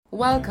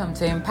Welcome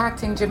to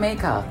Impacting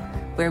Jamaica,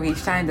 where we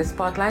shine the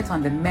spotlight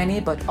on the many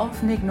but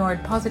often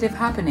ignored positive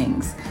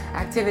happenings,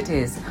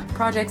 activities,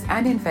 projects,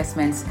 and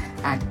investments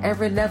at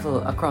every level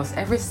across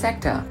every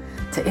sector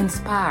to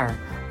inspire,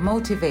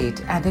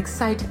 motivate, and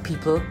excite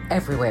people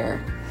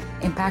everywhere.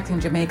 Impacting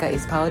Jamaica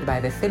is powered by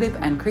the Philip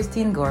and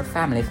Christine Gore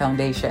Family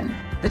Foundation,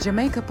 the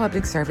Jamaica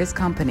Public Service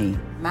Company,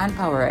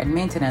 Manpower and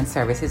Maintenance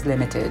Services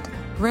Limited,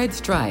 Red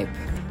Stripe,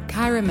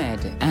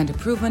 Caramed, and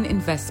Proven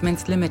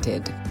Investments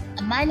Limited.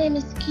 My name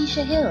is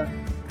Keisha Hill,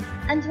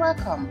 and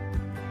welcome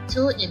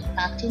to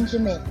Impacting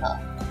Jamaica.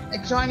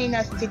 Joining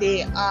us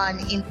today on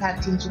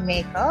Impacting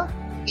Jamaica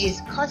is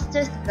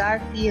Custis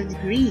Garfield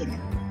Green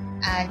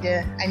and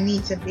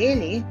Anita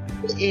Bailey,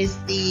 who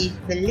is the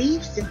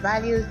Beliefs,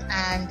 Values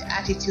and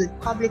Attitude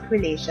Public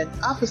Relations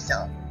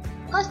Officer.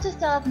 Custis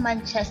of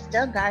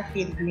Manchester,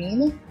 Garfield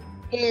Green,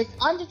 is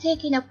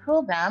undertaking a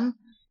program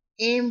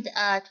aimed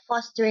at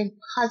fostering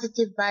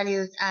positive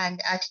values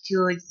and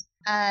attitudes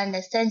and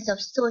a sense of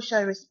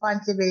social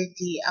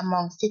responsibility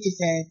among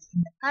citizens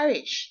in the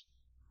parish.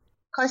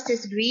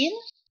 Custis Green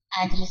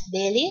and Miss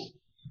Bailey,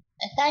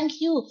 thank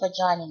you for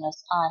joining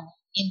us on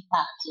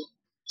Impacting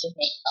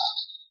Jamaica.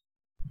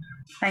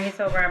 Thank you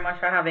so very much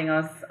for having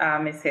us,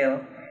 Miss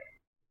Hill.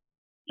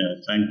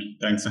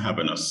 Thanks for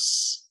having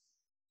us.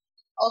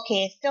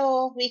 Okay,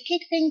 so we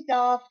kick things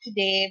off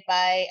today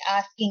by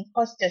asking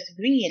Custis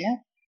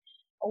Green,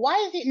 why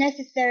is it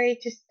necessary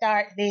to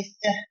start this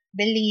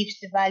Beliefs,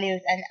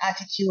 Values and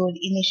Attitude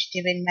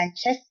initiative in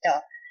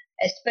Manchester,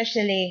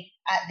 especially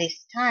at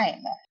this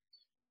time?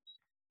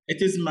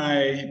 It is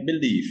my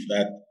belief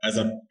that as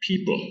a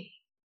people,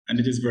 and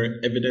it is very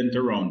evident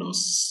around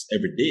us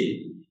every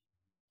day,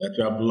 that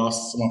we have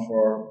lost some of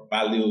our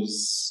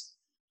values,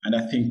 and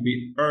I think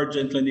we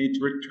urgently need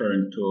to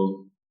return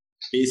to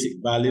basic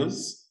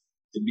values,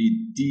 to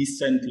be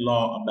decent,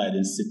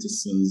 law-abiding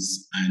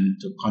citizens, and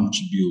to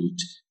contribute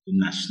to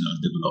national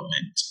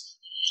development.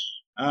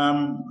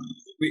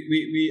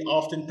 We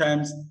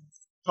oftentimes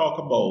talk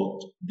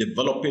about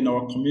developing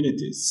our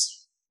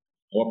communities.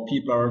 Our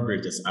people are our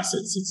greatest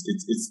assets.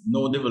 It's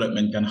no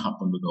development can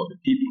happen without the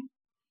people.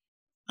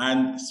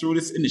 And through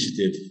this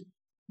initiative,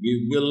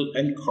 we will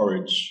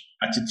encourage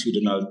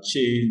attitudinal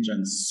change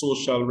and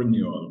social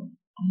renewal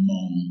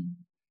among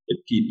the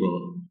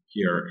people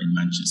here in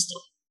Manchester.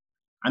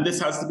 And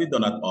this has to be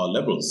done at all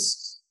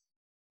levels,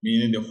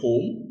 meaning the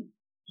home,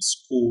 the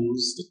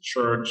schools, the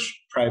church,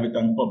 private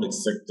and public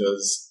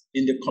sectors,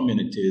 in the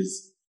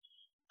communities,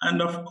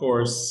 and of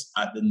course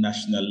at the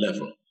national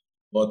level.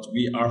 But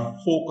we are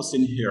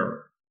focusing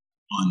here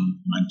on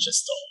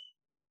Manchester.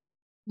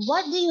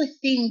 What do you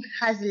think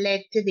has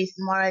led to this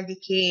moral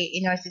decay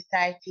in our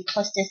society,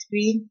 Custis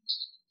Green?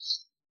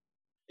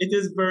 It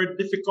is very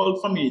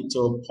difficult for me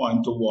to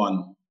point to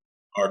one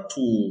or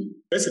two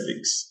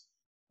specifics.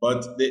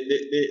 But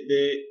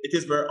it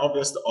is very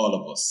obvious to all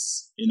of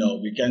us. You know,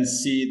 we can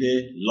see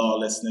the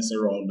lawlessness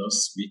around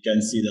us. We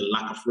can see the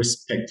lack of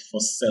respect for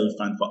self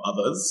and for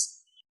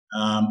others.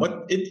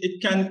 But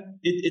it can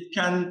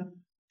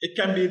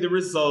be the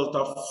result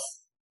of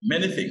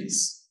many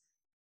things.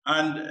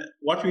 And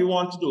what we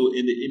want to do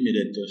in the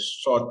immediate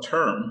short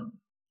term,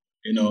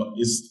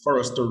 is for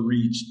us to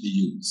reach the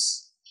youth.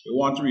 We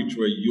want to reach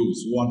our youth.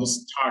 We want to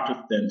start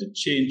with them to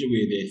change the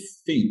way they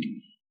think.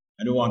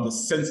 And we want to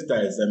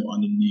sensitize them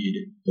on the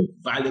need to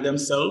value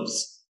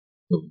themselves,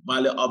 to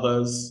value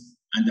others,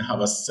 and to have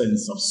a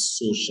sense of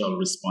social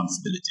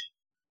responsibility.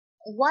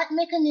 What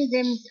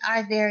mechanisms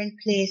are there in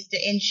place to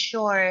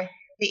ensure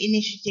the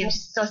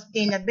initiative's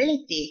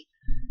sustainability?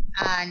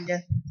 And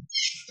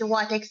to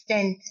what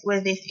extent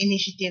will this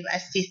initiative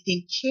assist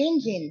in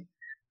changing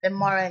the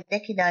moral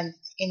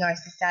decadence in our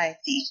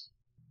society?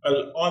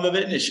 Well, under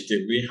the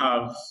initiative, we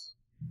have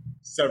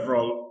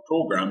several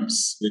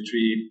programs which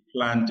we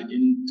plan to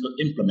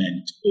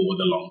implement over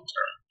the long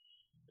term.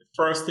 The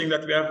first thing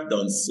that we have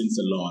done since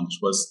the launch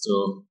was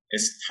to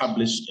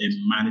establish a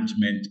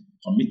management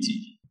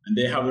committee, and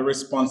they have the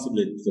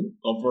responsibility to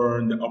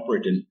govern the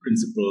operating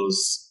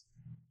principles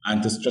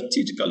and to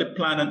strategically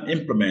plan and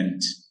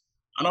implement,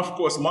 and of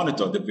course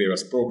monitor the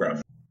various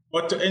programs.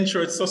 But to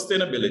ensure its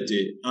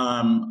sustainability,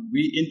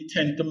 we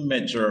intend to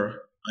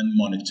measure and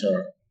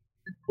monitor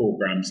the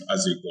programs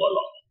as we go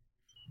along.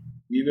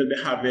 We will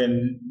be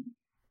having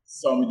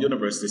some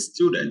university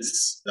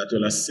students that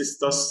will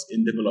assist us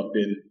in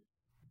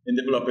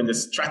developing the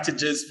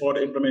strategies for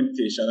the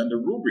implementation and the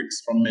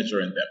rubrics for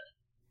measuring them.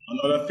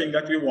 Another thing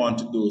that we want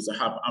to do is to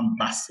have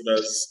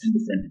ambassadors in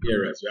different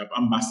areas. We have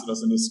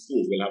ambassadors in the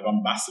schools. We'll have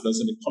ambassadors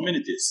in the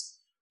communities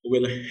who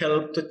will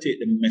help to take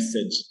the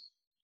message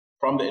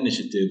from the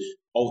initiative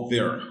out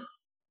there,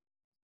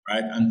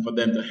 right? And for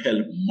them to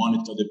help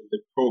monitor the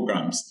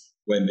programs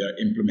when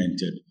they're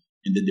implemented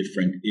in the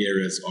different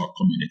areas or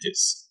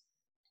communities.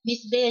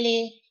 Ms.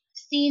 Bailey,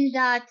 seeing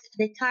that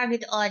the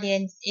target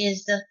audience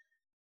is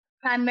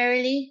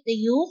primarily the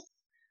youth,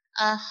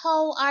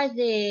 how are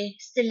they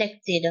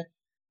selected?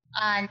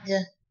 And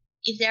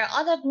if there are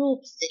other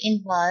groups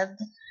involved,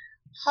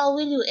 how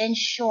will you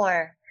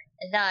ensure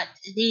that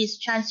these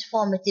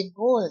transformative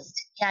goals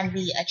can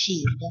be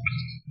achieved?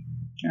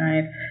 All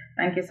right.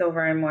 Thank you so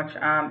very much,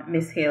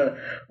 Miss Hill.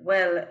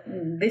 Well,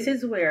 this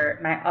is where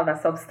my other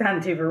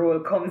substantive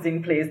role comes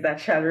in place that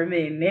shall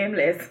remain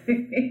nameless.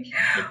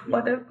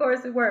 But of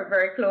course, we work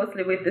very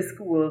closely with the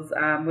schools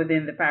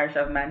within the parish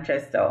of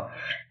Manchester.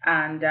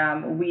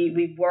 And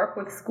we work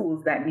with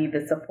schools that need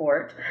the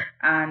support.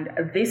 And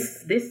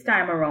this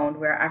time around,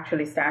 we're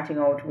actually starting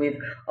out with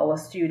our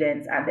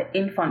students at the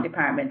infant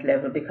department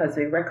level because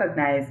we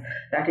recognize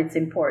that it's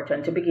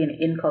important to begin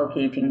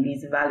inculcating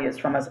these values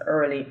from as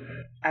early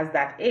as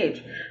that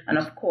age. And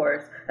of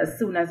course, as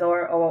soon as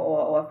our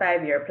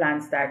 5-year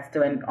plan starts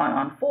to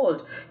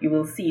unfold, you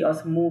will see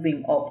us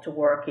moving up to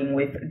working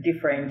with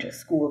different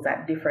schools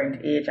at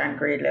different age and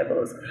grade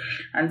levels.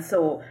 And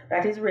so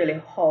that is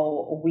really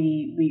how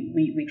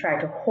we try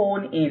to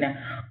hone in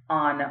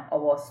on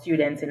our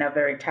students in a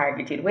very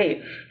targeted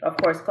way. Of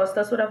course,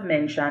 Costas would have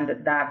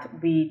mentioned that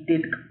we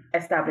did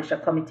establish a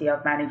committee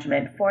of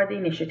management for the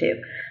initiative,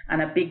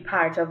 and a big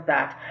part of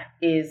that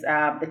is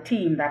the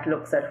team that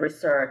looks at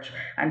research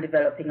and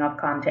developing of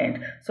content.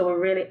 So we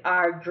really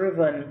are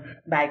driven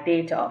by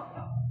data.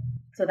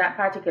 So that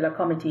particular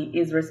committee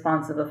is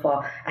responsible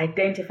for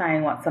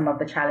identifying what some of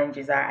the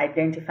challenges are,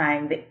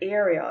 identifying the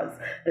areas,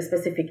 the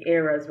specific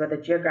areas where the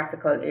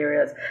geographical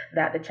areas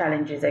that the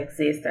challenges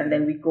exist, and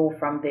then we go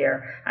from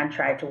there and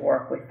try to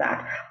work with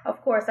that.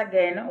 Of course,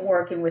 again,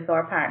 working with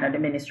our partner, the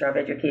Ministry of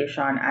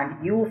Education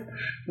and Youth,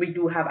 we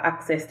do have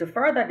access to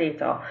further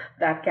data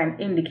that can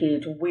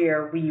indicate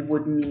where we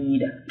would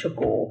need to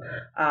go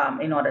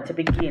in order to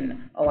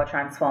begin our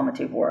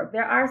transformative work.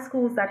 There are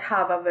schools that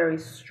have a very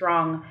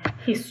strong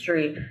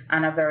history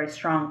and a very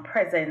strong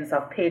presence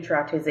of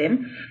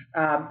patriotism,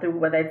 through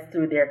whether it's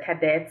through their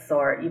cadets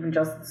or even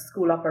just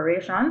school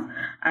operations.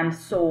 And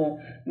so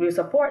we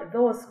support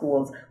those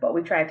schools, but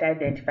we try to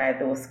identify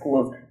those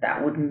schools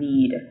that would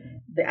need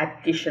the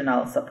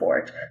additional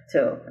support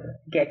to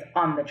get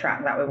on the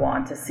track that we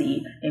want to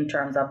see in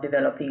terms of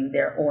developing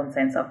their own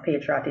sense of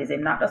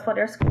patriotism, not just for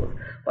their schools,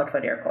 but for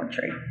their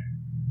country.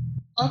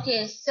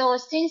 Okay, so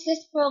since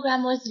this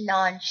program was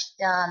launched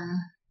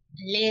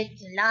late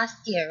last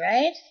year,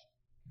 right?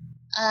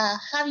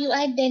 Have you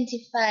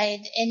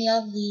identified any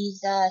of these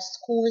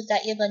schools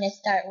that you're going to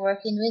start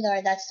working with,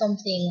 or that's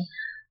something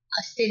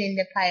still in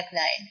the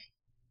pipeline?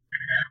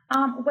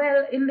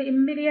 Well, in the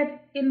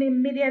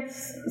immediate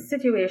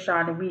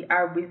situation,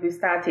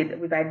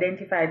 we've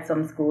identified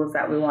some schools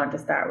that we want to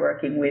start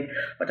working with,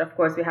 but of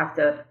course we have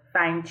to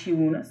fine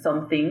tune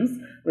some things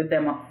with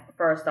them.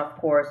 First, of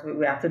course,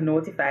 we have to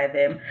notify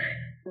them.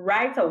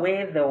 Right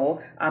away,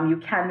 though, you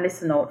can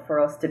listen out for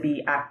us to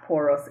be at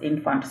Porus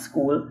Infant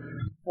School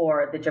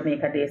for the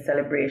Jamaica Day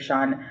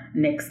celebration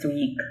next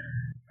week,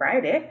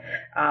 Friday.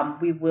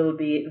 We will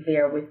be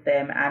there with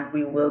them, and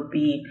we will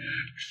be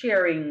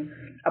sharing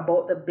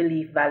about the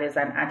Belief, Values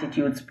and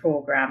Attitudes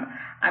program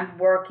and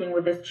working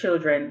with the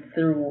children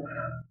through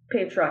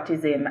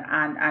patriotism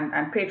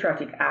and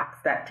patriotic acts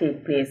that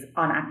take place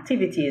on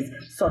activities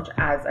such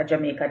as a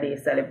Jamaica Day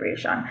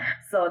celebration.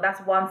 So that's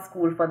one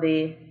school for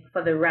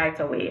the right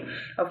away.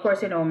 Of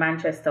course,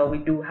 Manchester, we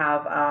do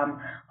have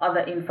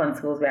other infant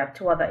schools. We have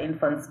 2 other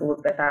infant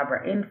schools, Beth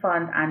Arbor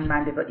Infant and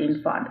Mandeville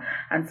Infant.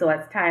 And so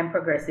as time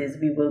progresses,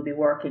 we will be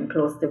working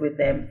closely with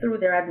them through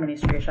their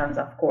administrations,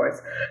 of course,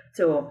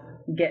 to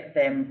get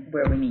them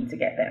where we need to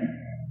get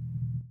them.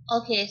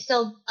 Okay,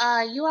 so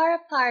you are a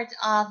part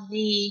of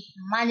the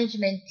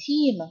management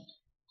team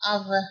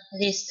of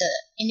this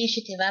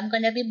initiative. I'm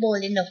going to be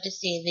bold enough to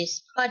say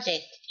this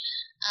project.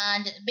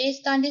 And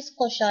based on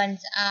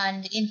discussions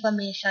and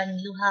information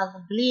you have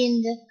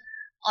gleaned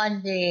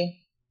on the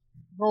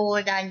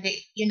board and the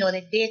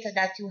data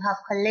that you have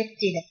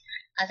collected,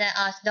 as I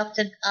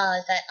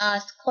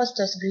asked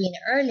Costas Green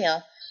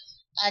earlier,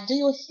 do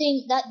you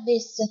think that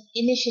this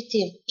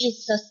initiative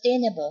is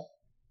sustainable?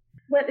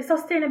 Well, the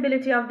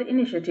sustainability of the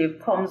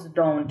initiative comes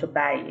down to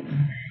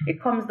buy-in.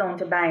 It comes down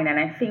to buy-in, and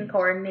I think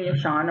our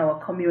nation,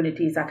 our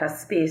community is at a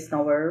space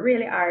now where we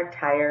really are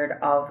tired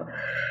of.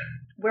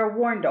 We're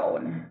worn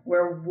down,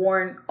 we're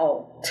worn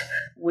out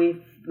with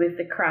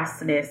the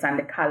crassness and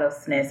the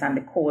callousness and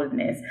the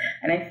coldness.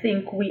 And I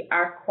think we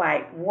are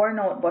quite worn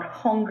out but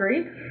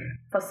hungry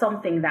for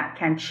something that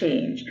can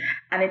change.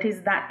 And it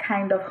is that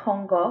kind of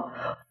hunger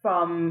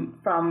from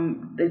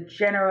the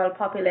general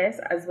populace,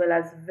 as well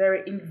as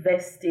very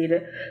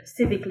invested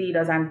civic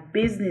leaders and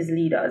business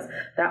leaders,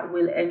 that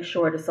will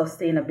ensure the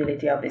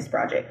sustainability of this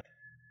project.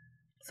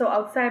 So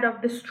outside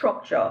of the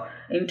structure,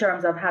 in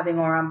terms of having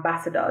our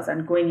ambassadors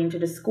and going into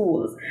the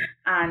schools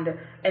and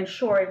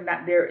ensuring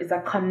that there is a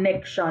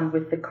connection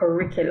with the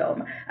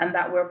curriculum and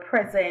that we're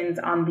present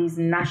on these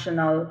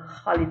national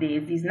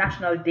holidays, these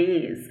national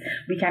days,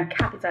 we can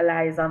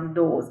capitalize on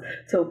those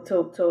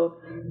to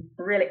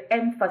really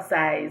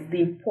emphasize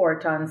the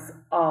importance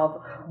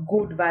of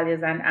good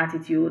values and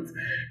attitudes.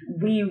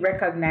 We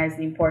recognize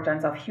the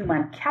importance of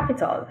human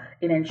capital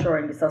in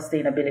ensuring the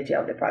sustainability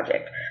of the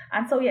project.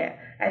 And so,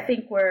 I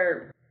think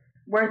we're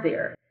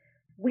there.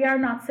 We are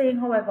not saying,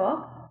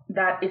 however,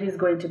 that it is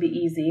going to be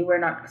easy. We're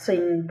not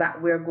saying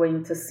that we're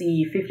going to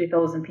see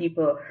 50,000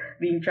 people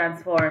being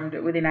transformed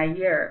within a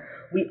year.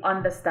 We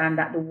understand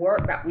that the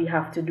work that we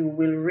have to do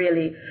will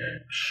really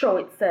show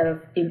itself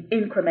in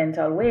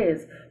incremental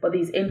ways, but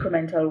these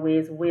incremental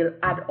ways will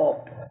add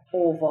up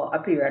over a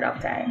period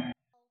of time.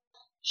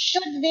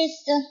 Should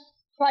this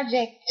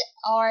project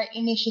or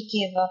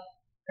initiative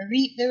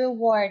reap the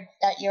rewards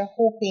that you're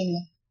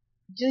hoping,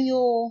 do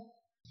you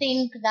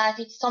think that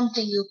it's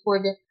something you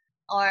could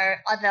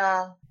or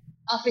other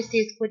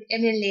offices could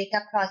emulate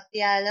across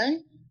the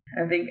island?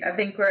 I think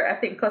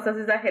Costas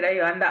is ahead of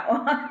you on that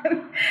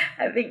one.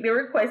 I think the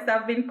requests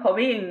have been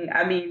coming.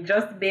 I mean,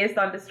 just based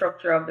on the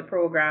structure of the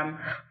program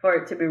for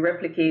it to be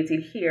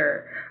replicated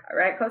here,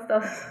 right,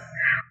 Costas?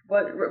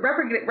 But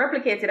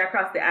replicated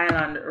across the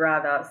island,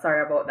 rather.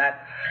 Sorry about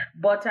that.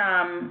 But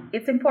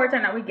it's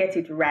important that we get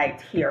it right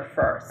here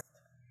first.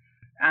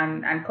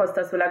 And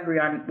Costas will agree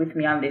with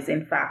me on this.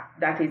 In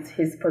fact, that is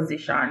his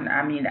position.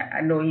 I mean,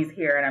 I know he's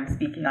here and I'm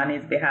speaking on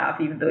his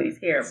behalf, even though he's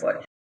here,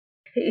 but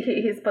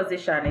his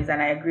position is,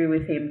 and I agree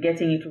with him,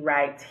 getting it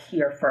right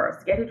here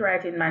first. Get it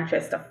right in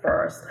Manchester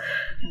first.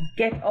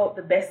 Get out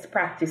the best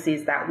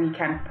practices that we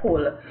can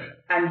pull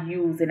and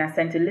use in a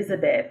St.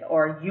 Elizabeth,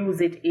 or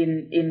use it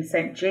in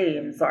St.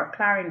 James or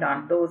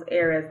Clarendon, those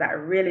areas that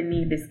really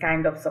need this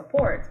kind of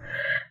support.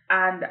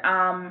 And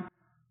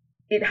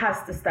it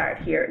has to start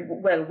here.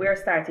 Well, we're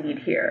starting it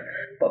here.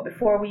 But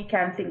before we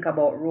can think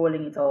about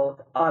rolling it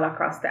out all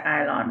across the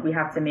island, we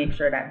have to make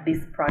sure that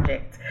this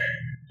project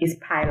is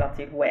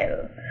piloted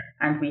well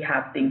and we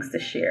have things to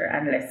share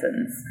and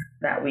lessons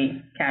that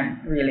we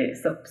can really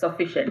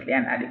sufficiently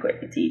and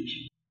adequately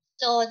teach.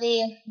 So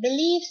the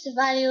Beliefs,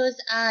 Values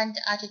and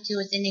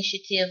Attitudes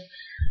Initiative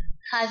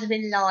has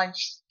been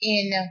launched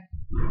in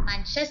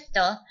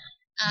Manchester,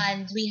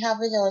 and we have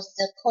with us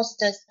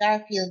Costas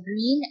Garfield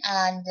Green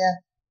and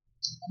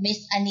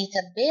Miss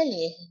Anita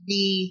Bailey,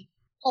 the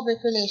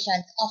Public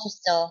Relations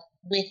Officer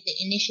with the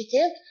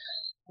initiative.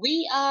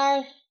 We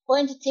are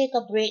going to take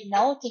a break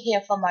now to hear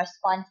from our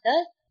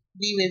sponsor.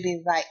 We will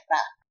be right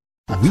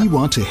back. We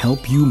want to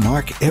help you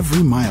mark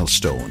every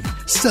milestone.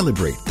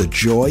 Celebrate the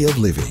joy of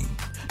living.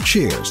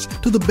 Cheers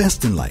to the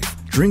best in life.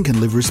 Drink and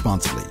live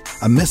responsibly.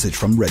 A message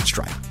from Red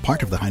Stripe,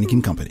 part of the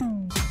Heineken Company.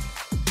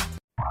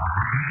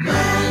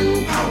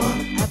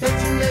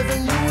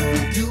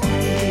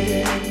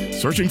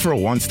 Searching for a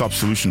one-stop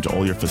solution to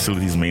all your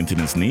facilities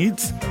maintenance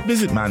needs?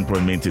 Visit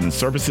Manpower Maintenance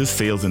Services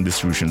Sales and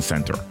Distribution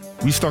Center.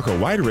 We stock a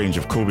wide range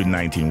of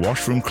COVID-19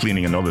 washroom,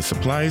 cleaning and other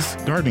supplies,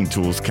 gardening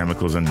tools,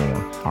 chemicals, and more.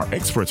 Our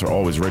experts are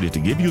always ready to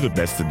give you the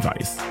best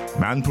advice.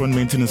 Manpower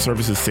Maintenance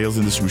Services Sales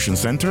and Distribution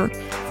Center,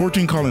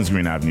 14 Collins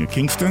Green Avenue,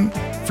 Kingston,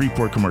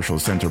 Freeport Commercial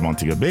Center,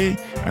 Montego Bay,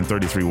 and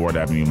 33 Ward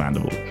Avenue,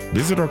 Mandeville.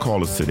 Visit or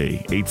call us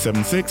today,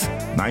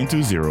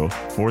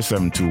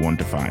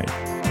 876-920-47215.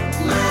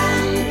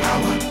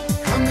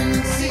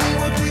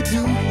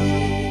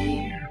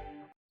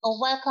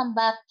 Welcome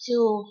back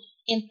to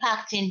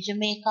Impacting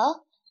Jamaica.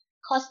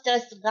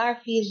 Costas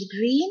Garfield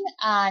Green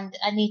and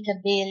Anita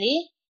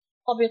Bailey,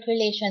 Public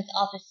Relations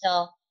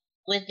Officer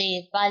with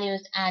the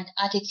Values and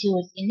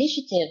Attitudes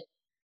Initiative,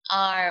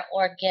 are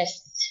our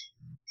guests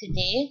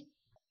today.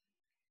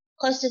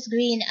 Costas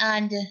Green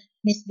and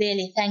Miss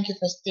Bailey, thank you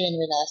for staying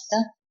with us.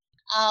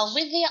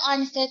 With the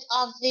onset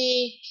of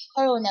the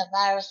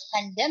coronavirus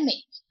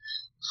pandemic,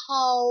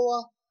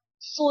 how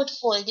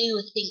fruitful do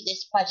you think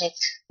this project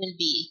will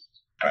be?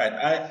 All right,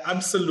 I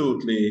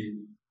absolutely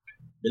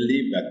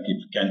believe that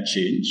people can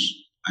change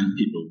and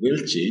people will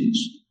change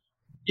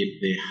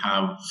if they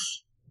have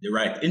the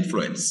right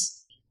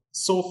influence.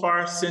 So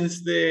far,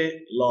 since the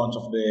launch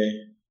of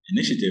the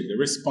initiative, the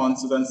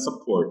responses and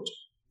support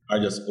are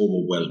just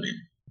overwhelming.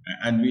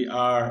 And we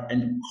are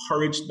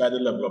encouraged by the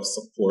level of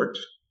support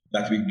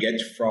that we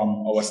get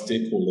from our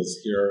stakeholders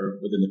here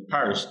within the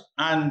parish,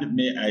 and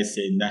may I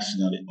say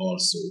nationally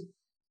also,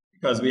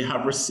 because we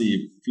have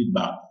received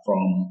feedback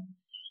from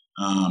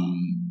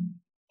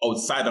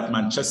outside of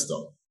Manchester.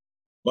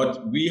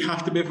 But we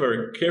have to be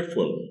very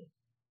careful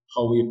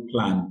how we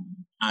plan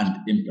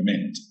and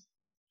implement.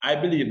 I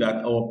believe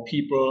that our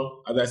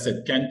people, as I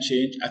said, can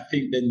change. I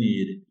think they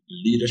need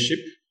leadership,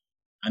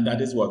 and that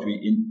is what we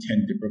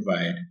intend to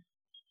provide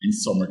in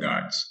some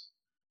regards.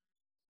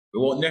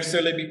 We won't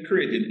necessarily be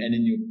creating any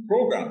new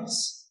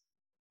programs,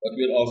 but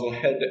we'll also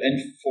help to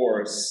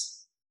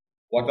enforce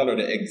what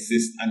already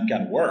exists and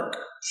can work.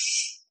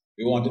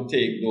 We want to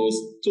take those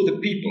to the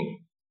people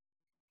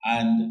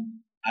and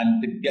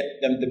to get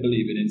them to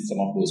believe in some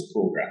of those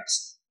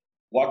programs.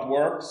 What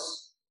works,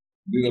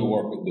 we will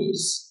work with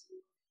those.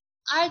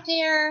 Are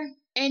there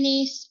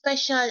any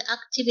special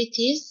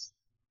activities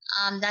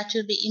that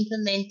will be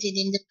implemented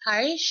in the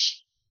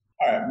parish?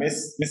 All right,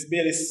 Miss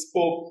Bailey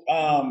spoke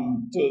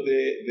to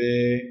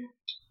the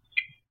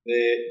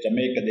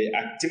Jamaica Day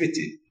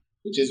activity,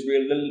 which is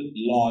really the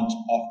launch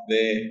of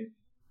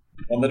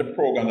one of the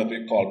programs that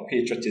we call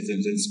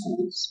Patriotism in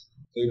Schools.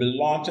 So we'll be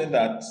launching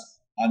that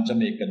on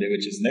Jamaica Day,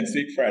 which is next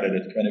week, Friday, the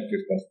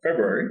 25th of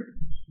February.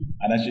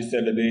 And as she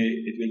said, it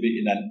will be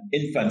in an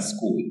infant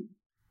school.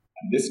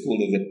 And this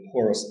school is a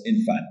porous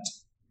infant.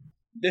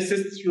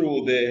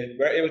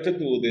 We're able to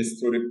do this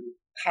through the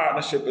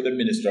partnership with the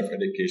Ministry of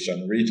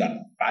Education,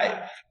 Region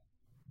 5.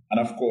 And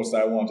of course,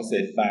 I want to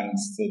say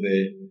thanks to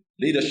the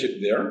leadership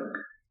there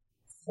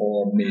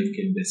for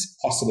making this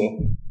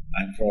possible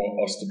and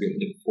for us to be able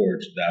to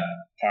forge that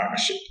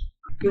partnership.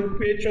 Through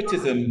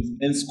patriotism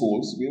in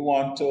schools, we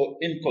want to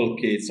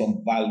inculcate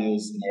some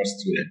values in our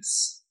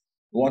students.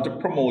 We want to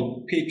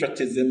promote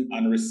patriotism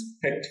and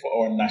respect for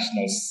our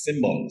national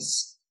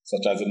symbols,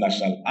 such as the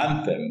national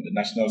anthem, the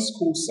national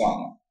school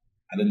song,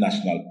 and the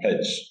national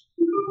pledge.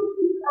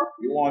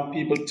 We want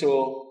people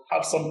to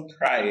have some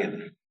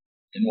pride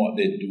in what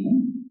they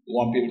do. We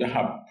want people to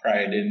have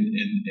pride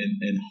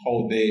in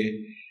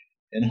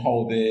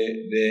how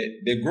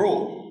they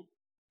grow,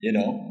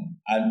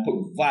 and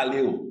put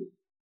value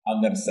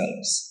on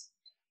themselves.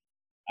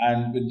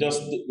 And we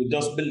just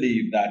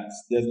believe that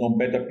there's no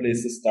better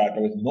place to start,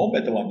 or no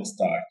better one to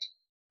start,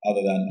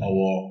 other than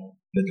our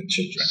little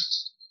children.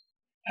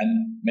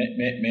 And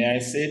may I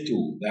say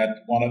too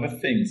that one of the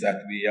things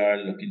that we are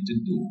looking to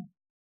do,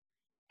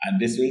 and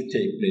this will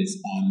take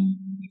place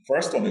the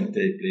first one will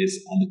take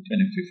place on the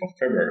 25th of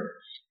February,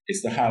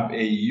 is to have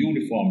a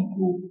uniform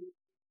group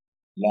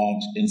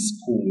launched in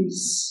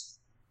schools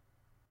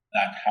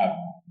that have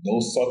no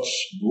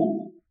such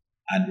group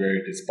and where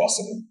it is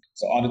possible.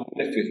 So on the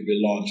 25th,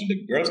 we're launching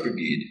the Girls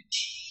Brigade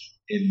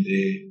at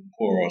the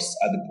Porous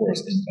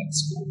Infant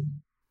School.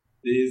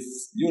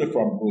 These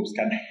uniform groups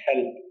can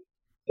help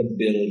to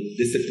build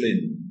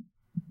discipline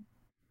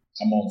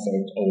amongst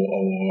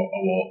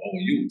our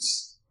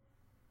youths.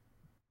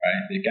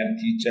 Right? They can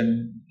teach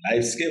them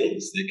life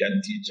skills. They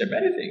can teach them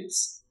many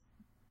things.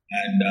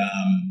 And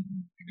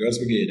the Girls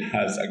Brigade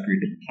has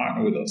agreed to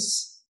partner with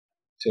us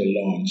to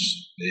launch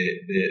the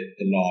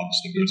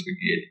Girls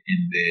Brigade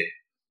in the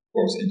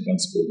Porous Infant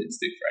School next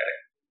Friday.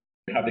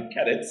 We have the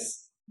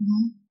cadets,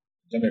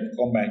 Jamaica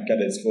Combined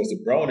Cadets Force, the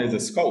Brownies, the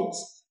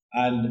Scouts,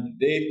 and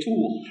they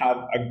too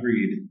have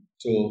agreed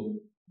to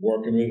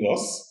working with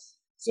us.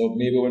 So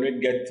maybe when we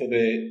get to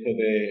the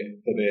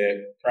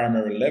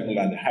primary level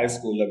and the high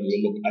school level,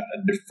 we'll look at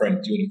a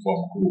different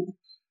uniform group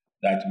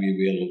that we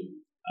will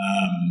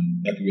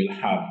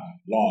have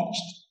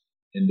launched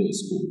in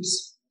those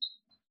schools.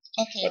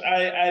 Okay. But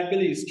I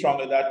believe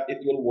strongly that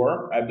it will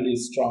work. I believe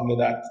strongly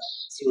that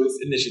through this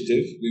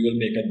initiative, we will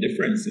make a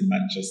difference in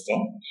Manchester.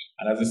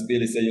 And as Ms.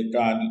 Bailey said,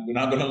 we're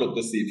not going to look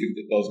to see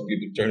 50,000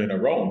 people turning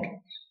around,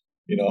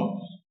 and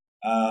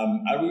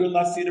we will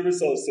not see the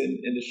results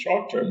in the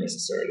short term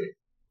necessarily.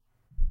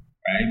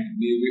 Right?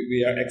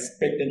 We are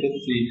expecting to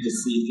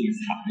see things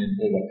happening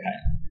over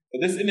time. But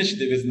this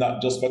initiative is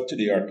not just for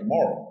today or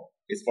tomorrow.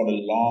 It's for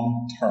the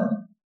long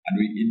term. And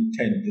we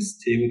intend to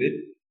stay with it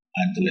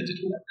and to let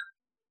it work.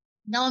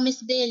 Now,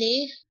 Ms.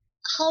 Bailey,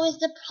 how is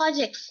the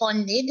project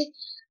funded?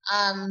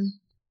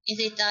 Is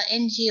it an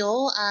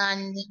NGO?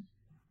 And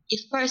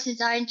if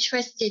persons are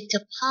interested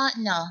to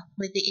partner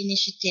with the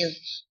initiative,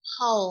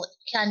 how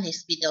can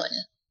this be done?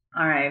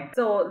 All right.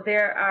 So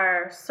there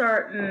are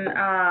certain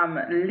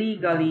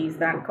legalese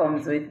that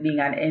comes with being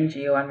an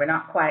NGO, and we're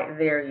not quite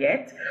there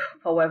yet.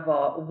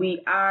 However,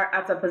 we are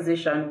at a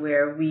position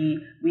where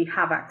we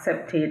have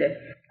accepted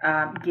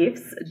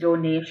gifts,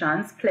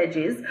 donations,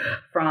 pledges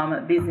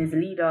from business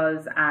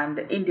leaders and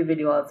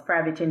individuals,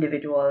 private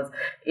individuals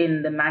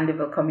in the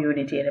Mandeville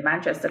community, in the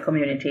Manchester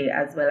community,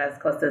 as well as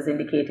Custis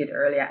indicated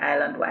earlier,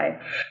 island-wide.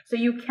 So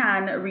you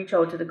can reach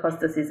out to the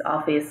Custis'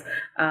 office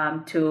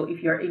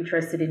if you're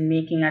interested in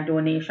making a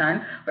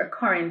donation. We're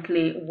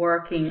currently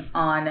working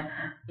on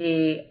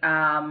a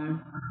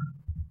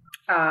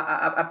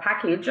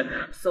package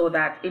so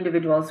that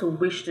individuals who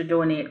wish to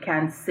donate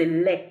can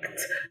select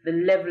the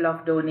level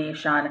of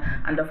donation.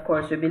 And of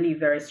course, we believe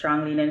very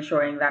strongly in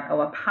ensuring that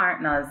our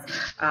partners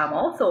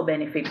also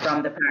benefit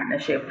from the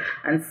partnership.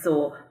 And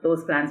so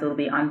those plans will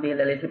be unveiled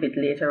a little bit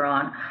later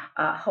on.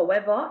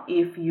 However,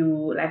 if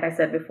you, like I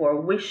said before,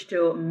 wish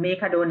to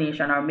make a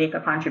donation or make a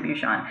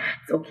contribution,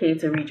 it's okay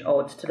to reach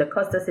out to the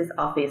Custis'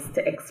 office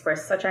to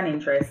express such an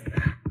interest,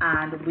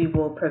 and we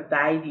will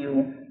provide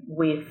you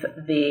with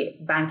the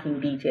banking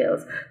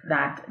details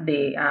that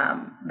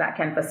that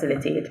can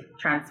facilitate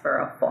transfer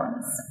of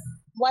funds.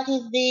 What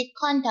is the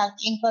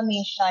contact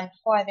information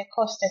for the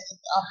Custis'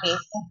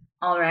 office?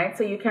 All right,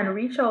 so you can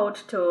reach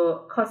out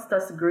to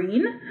Custis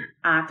Green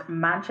at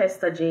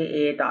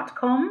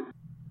manchesterja.com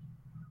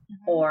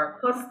or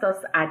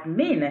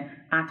custusadmin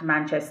at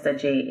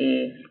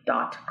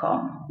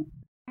manchesterja.com.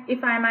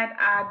 If I might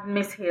add,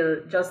 Ms.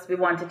 Hill, we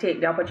want to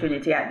take the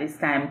opportunity at this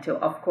time to,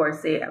 of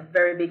course, say a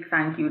very big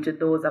thank you to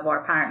those of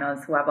our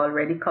partners who have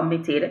already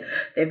committed.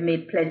 They've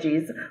made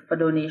pledges for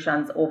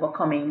donations over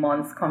coming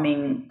months,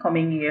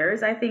 coming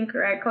years, I think,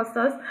 right,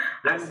 Custis?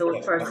 Yes, and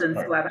those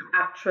persons who have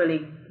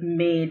actually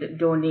made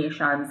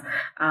donations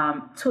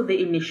to the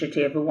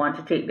initiative, we want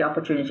to take the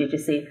opportunity to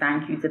say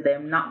thank you to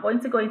them. Not going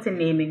to go into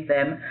naming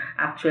them,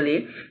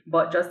 actually,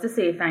 but just to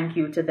say thank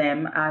you to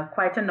them.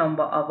 Quite a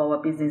number of our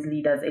business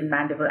leaders in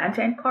Mandeville and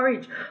to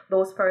encourage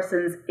those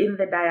persons in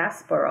the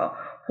diaspora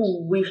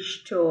who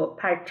wish to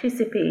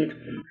participate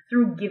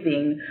through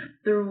giving,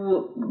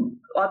 through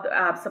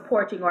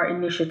supporting our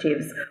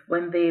initiatives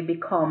when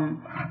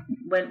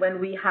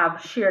we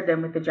have shared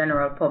them with the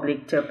general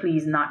public, to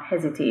please not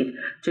hesitate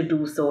to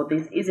do so.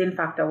 This is in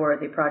fact a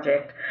worthy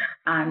project.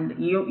 And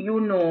you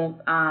know,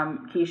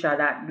 Keisha,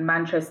 that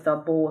Manchester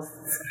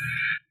boasts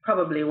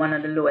probably one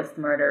of the lowest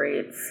murder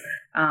rates,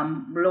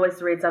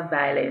 lowest rates of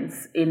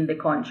violence in the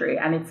country.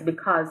 And it's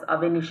because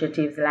of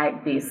initiatives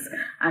like this.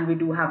 And we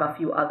do have a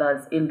few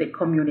others in the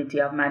community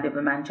of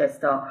Mandeville,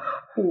 Manchester,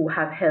 who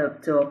have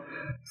helped to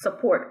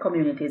support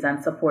communities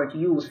and support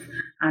youth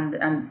and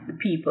the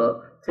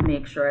people to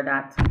make sure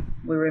that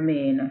we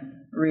remain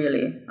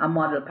really a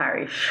model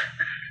parish.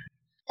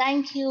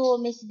 Thank you,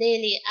 Miss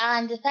Daly,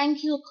 and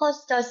thank you,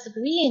 Custis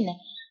Green,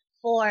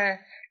 for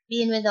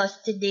being with us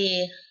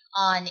today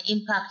on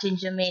Impacting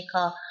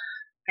Jamaica.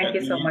 Thank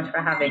you so much for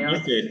having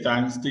us. Okay,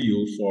 thanks to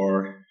you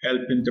for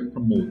helping to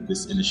promote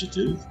this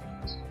initiative.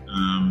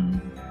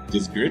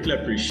 It's greatly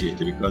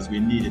appreciated because we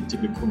need it to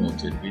be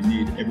promoted. We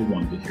need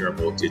everyone to hear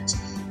about it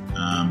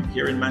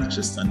here in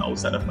Manchester and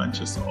outside of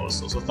Manchester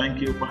also. So thank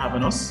you for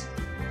having us.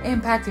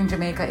 Impacting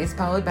Jamaica is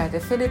powered by the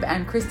Philip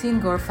and Christine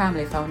Gore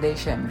Family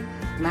Foundation,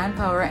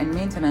 Manpower and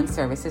Maintenance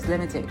Services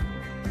Limited,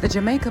 the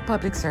Jamaica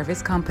Public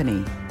Service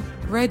Company,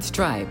 Red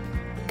Stripe,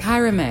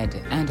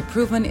 Kyramed, and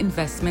Proven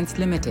Investments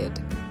Limited.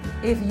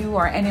 If you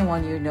or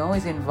anyone you know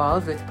is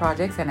involved with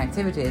projects and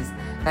activities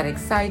that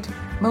excite,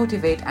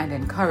 motivate, and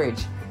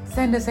encourage,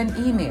 send us an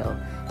email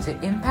to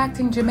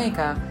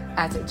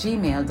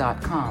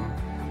impactingjamaica@gmail.com.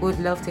 We'd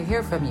love to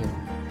hear from you.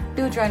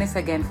 Do join us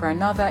again for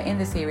another in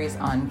the series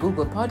on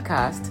Google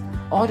Podcast,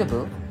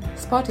 Audible,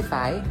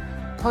 Spotify,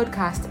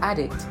 Podcast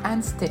Addict,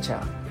 and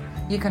Stitcher.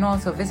 You can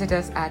also visit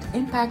us at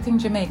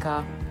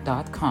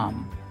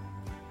impactingjamaica.com.